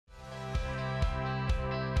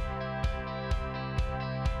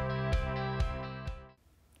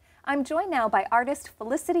I'm joined now by artist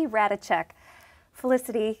Felicity Ratajczak.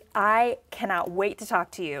 Felicity, I cannot wait to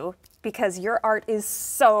talk to you because your art is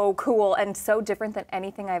so cool and so different than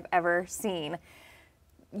anything I've ever seen.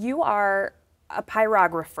 You are a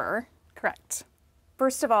pyrographer. Correct.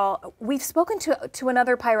 First of all, we've spoken to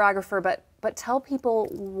another pyrographer, but tell people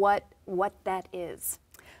what that is.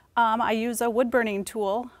 I use a wood burning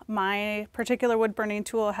tool. My particular wood burning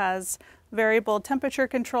tool has variable temperature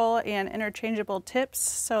control and interchangeable tips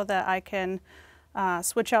so that I can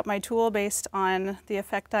switch out my tool based on the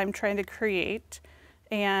effect I'm trying to create.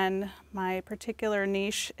 And my particular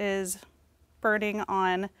niche is burning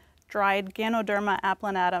on dried Ganoderma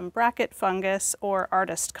applanatum bracket fungus or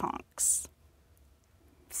artist conchs.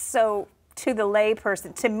 So to the lay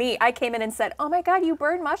person, to me, I came in and said, oh my God, you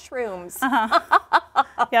burn mushrooms.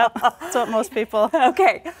 Yep, that's what most people.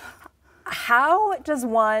 Okay. How does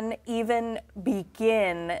one even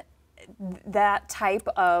begin that type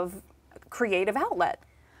of creative outlet?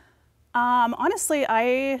 Honestly,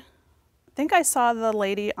 I think I saw the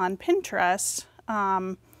lady on Pinterest.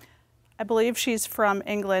 I believe she's from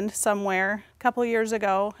England somewhere a couple years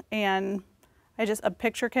ago, and a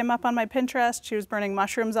picture came up on my Pinterest. She was burning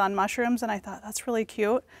mushrooms on mushrooms, and I thought, that's really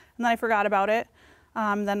cute. And then I forgot about it.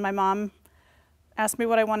 Then my mom asked me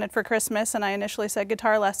what I wanted for Christmas, and I initially said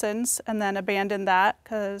guitar lessons, and then abandoned that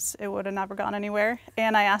because it would have never gone anywhere.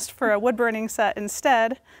 And I asked for a wood burning set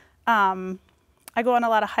instead. I go on a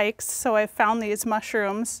lot of hikes, so I found these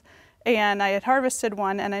mushrooms, and I had harvested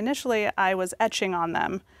one, and initially I was etching on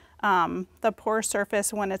them. The pore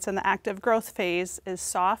surface, when it's in the active growth phase, is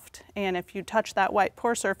soft, and if you touch that white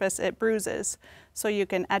pore surface, it bruises. So you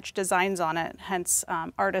can etch designs on it, hence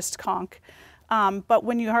artist conch. But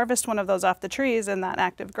when you harvest one of those off the trees in that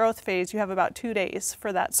active growth phase, you have about 2 days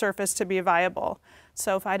for that surface to be viable.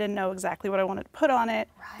 So if I didn't know exactly what I wanted to put on it,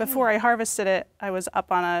 before I harvested it, I was up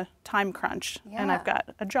on a time crunch. And I've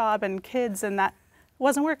got a job and kids, and that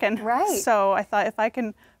wasn't working. So I thought if I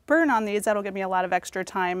can burn on these, that'll give me a lot of extra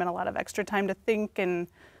time and a lot of extra time to think and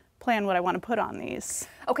plan what I want to put on these.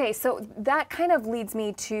 Okay, so that kind of leads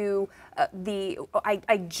me to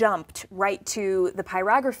I jumped right to the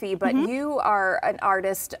pyrography, but you are an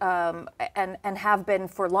artist and have been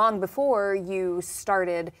for long before you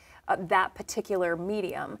started that particular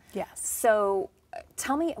medium. Yes. So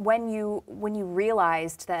tell me when you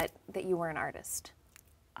realized that you were an artist.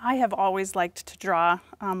 I have always liked to draw.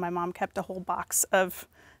 My mom kept a whole box of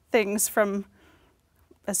things from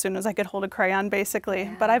as soon as I could hold a crayon,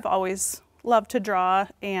 basically. But I've always loved to draw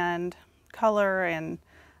and color, and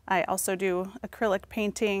I also do acrylic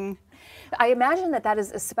painting. I imagine that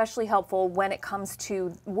is especially helpful when it comes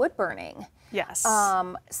to wood burning. Yes.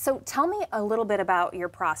 So tell me a little bit about your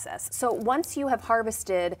process. So once you have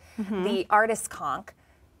harvested the artist conch,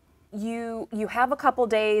 you have a couple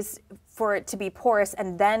days for it to be porous,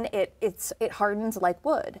 and then it hardens like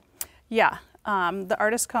wood. Yeah. The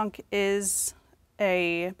artist conch is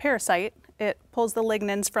a parasite. It pulls the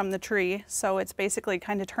lignins from the tree, so it's basically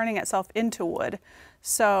kind of turning itself into wood.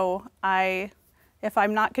 So if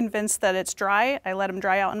I'm not convinced that it's dry, I let them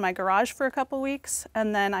dry out in my garage for a couple weeks,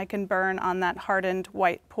 and then I can burn on that hardened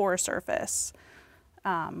white pore surface.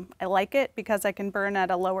 I like it because I can burn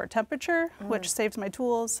at a lower temperature, which saves my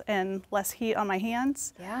tools and less heat on my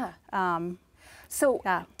hands.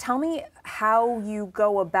 Tell me how you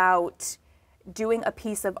go about doing a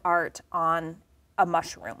piece of art on a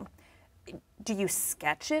mushroom. Do you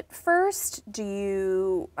sketch it first? Do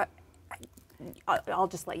you... I'll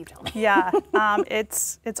just let you tell me. Yeah,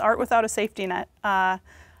 it's art without a safety net.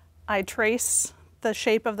 I trace the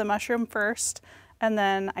shape of the mushroom first, and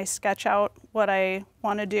then I sketch out what I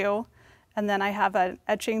want to do, and then I have an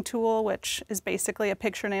etching tool, which is basically a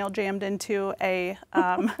picture nail jammed into a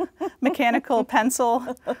mechanical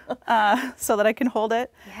pencil so that I can hold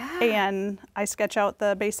it. And I sketch out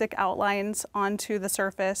the basic outlines onto the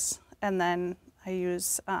surface, and then I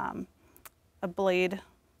use a blade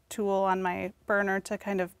tool on my burner to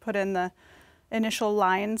kind of put in the initial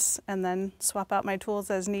lines and then swap out my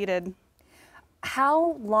tools as needed.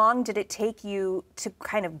 How long did it take you to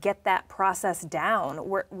kind of get that process down?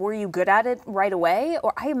 Were you good at it right away?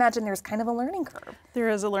 Or I imagine there's kind of a learning curve. There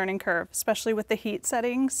is a learning curve, especially with the heat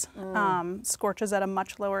settings. Scorches at a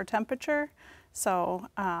much lower temperature. So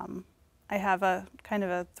I have a kind of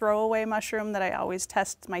a throwaway mushroom that I always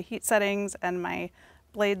test my heat settings and my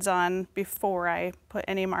blades on before I put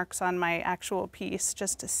any marks on my actual piece,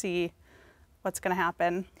 just to see what's going to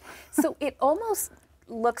happen. So it almost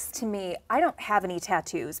looks to me, I don't have any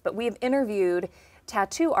tattoos, but we have interviewed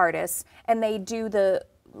tattoo artists, and they do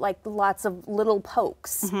lots of little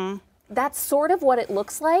pokes. that's sort of what it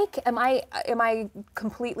looks like. Am I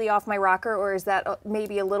completely off my rocker, or is that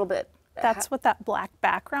maybe a little bit? That's what that black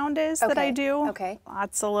background is that I do. Okay.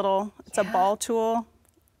 It's a ball tool.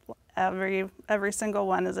 Every single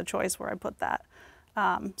one is a choice where I put that.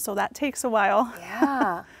 So that takes a while.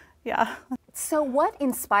 Yeah. Yeah. So what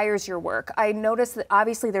inspires your work? I noticed that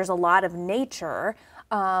obviously there's a lot of nature.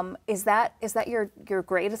 Is that your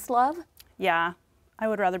greatest love? Yeah. I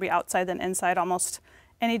would rather be outside than inside almost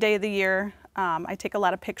any day of the year. I take a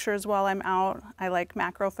lot of pictures while I'm out. I like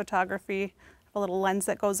macro photography. I have a little lens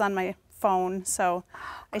that goes on my phone, so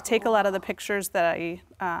I take a lot of the pictures that I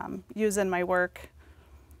use in my work.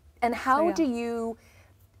 And how do you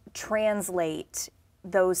translate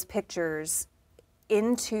those pictures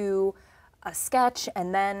into a sketch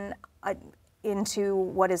and then into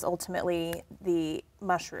what is ultimately the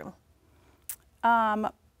mushroom?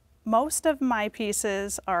 Most of my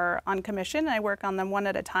pieces are on commission. I work on them one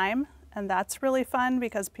at a time, and that's really fun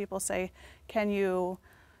because people say, can you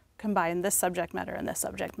combine this subject matter and this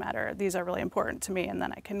subject matter? These are really important to me, and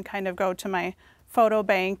then I can kind of go to my photo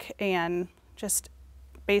bank and just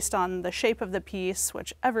based on the shape of the piece,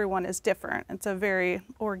 which everyone is different. It's a very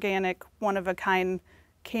organic, one-of-a-kind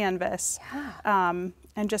canvas. Yeah.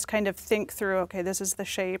 And just kind of think through, okay, this is the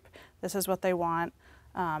shape, this is what they want,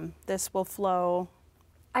 this will flow.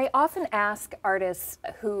 I often ask artists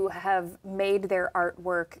who have made their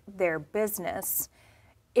artwork their business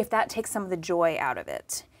if that takes some of the joy out of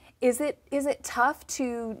it. Is it tough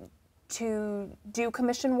to do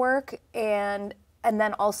commission work and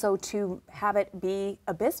then also to have it be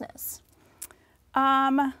a business?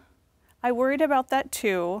 I worried about that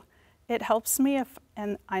too. It helps me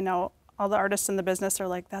and I know all the artists in the business are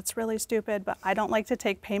like, that's really stupid, but I don't like to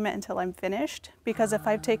take payment until I'm finished, because if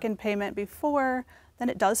I've taken payment before, then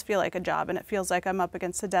it does feel like a job and it feels like I'm up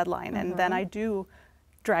against a deadline, and then I do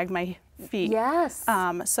drag my feet. Yes.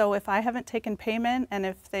 So if I haven't taken payment and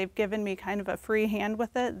if they've given me kind of a free hand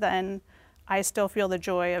with it, then I still feel the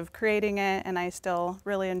joy of creating it, and I still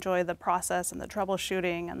really enjoy the process and the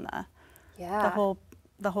troubleshooting and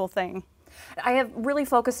the whole thing. I have really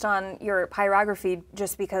focused on your pyrography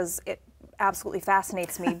just because it absolutely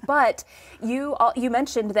fascinates me. But you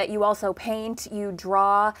mentioned that you also paint, you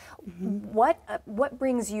draw. What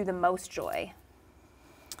brings you the most joy?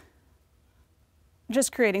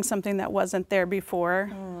 Just creating something that wasn't there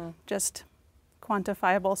before. Just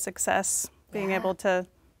quantifiable success, being able to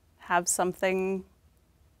have something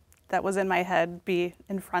that was in my head be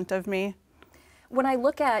in front of me. When I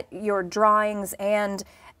look at your drawings and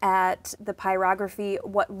at the pyrography,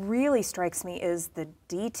 what really strikes me is the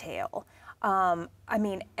detail. I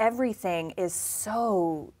mean, everything is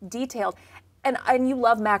so detailed. And you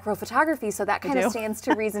love macro photography, so that kind of stands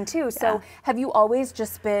to reason too. So have you always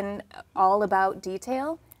just been all about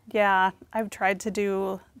detail? Yeah, I've tried to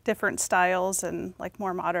do different styles and like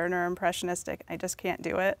more modern or impressionistic. I just can't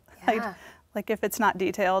do it. Yeah. Like if it's not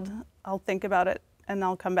detailed, I'll think about it and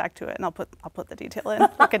I'll come back to it and I'll put the detail in.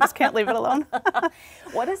 Like I just can't leave it alone.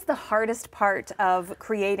 What is the hardest part of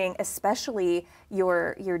creating, especially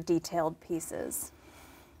your detailed pieces?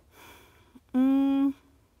 Knowing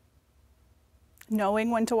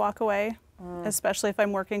when to walk away, especially if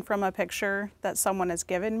I'm working from a picture that someone has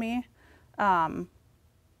given me,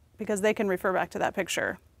 because they can refer back to that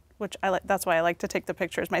picture, which I like. That's why I like to take the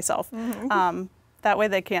pictures myself. That way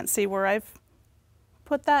they can't see where I've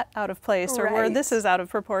put that out of place or where this is out of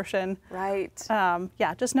proportion. Right.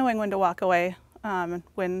 Yeah, just knowing when to walk away,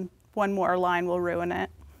 when one more line will ruin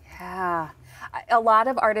it. Yeah. A lot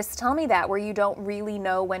of artists tell me that, where you don't really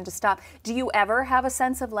know when to stop. Do you ever have a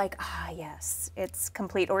sense of like, yes, it's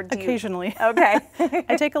complete, or do Occasionally. you? Okay.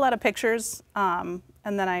 I take a lot of pictures, and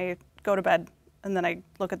then I go to bed, and then I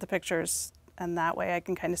look at the pictures, and that way I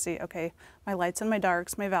can kind of see, okay, my lights and my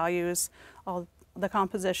darks, my values, all the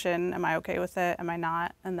composition, am I okay with it, am I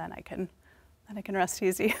not? And then I can rest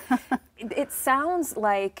easy. It sounds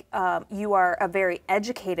like you are a very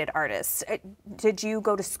educated artist. Did you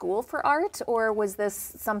go to school for art, or was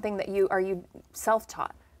this something that are you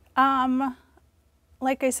self-taught?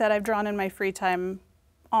 Like I said, I've drawn in my free time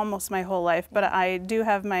almost my whole life, but I do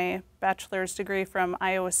have my bachelor's degree from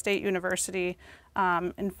Iowa State University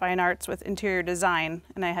in fine arts with interior design,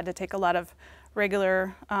 and I had to take a lot of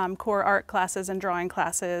regular core art classes and drawing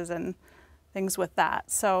classes and things with that.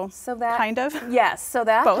 So that kind of. Yes, so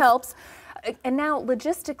that both. Helps. And now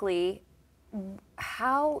logistically,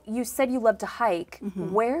 how you said you love to hike,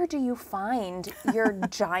 where do you find your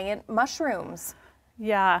giant mushrooms?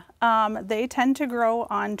 Yeah, they tend to grow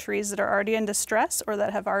on trees that are already in distress or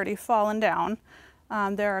that have already fallen down.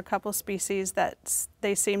 There are a couple species that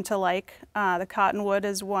they seem to like. The cottonwood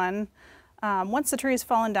is one. Once the tree has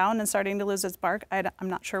fallen down and starting to lose its bark, I'm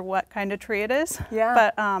not sure what kind of tree it is. Yeah.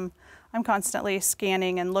 But I'm constantly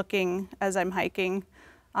scanning and looking as I'm hiking.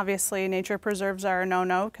 Obviously, nature preserves are a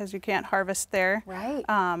no-no because you can't harvest there. Right.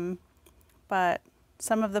 But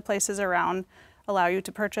some of the places around allow you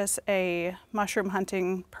to purchase a mushroom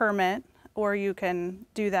hunting permit, or you can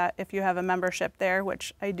do that if you have a membership there,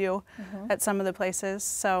 which I do at some of the places.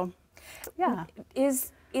 So, yeah.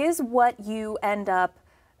 Is what you end up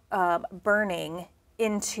burning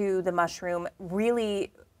into the mushroom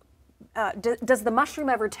really, does the mushroom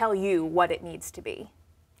ever tell you what it needs to be?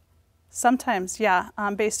 Sometimes, yeah,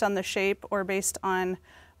 based on the shape or based on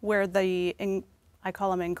where I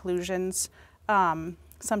call them inclusions,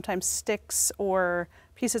 sometimes sticks or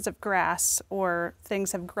pieces of grass or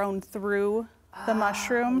things have grown through the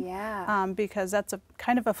mushroom, because that's a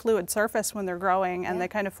kind of a fluid surface when they're growing, and they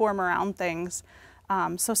kind of form around things.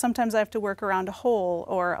 So sometimes I have to work around a hole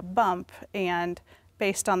or a bump, and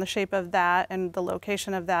based on the shape of that and the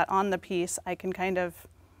location of that on the piece, I can kind of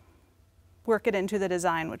work it into the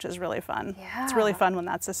design, which is really fun. Yeah. It's really fun when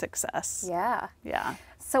that's a success. Yeah. Yeah.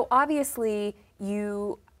 So obviously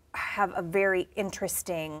you have a very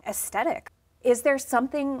interesting aesthetic. Is there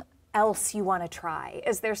something else you want to try?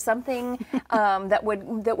 Is there something that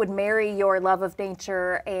would marry your love of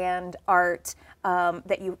nature and art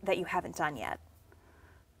that you haven't done yet?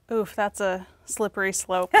 Oof, that's a slippery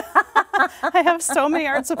slope. I have so many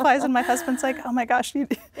art supplies, and my husband's like, "Oh my gosh, you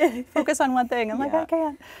focus on one thing." I'm like, "I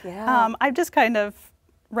can't." Yeah. I've just kind of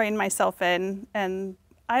reined myself in, and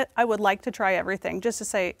I would like to try everything just to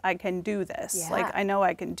say I can do this. Yeah. Like, I know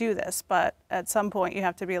I can do this, but at some point you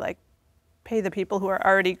have to be like, pay the people who are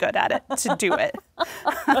already good at it to do it.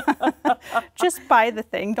 Just buy the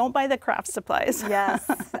thing. Don't buy the craft supplies. Yes,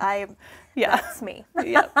 that's me.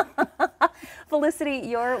 Yep. Felicity,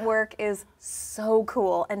 your work is so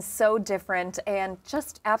cool and so different and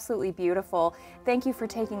just absolutely beautiful. Thank you for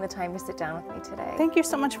taking the time to sit down with me today. Thank you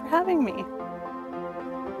so much for having me.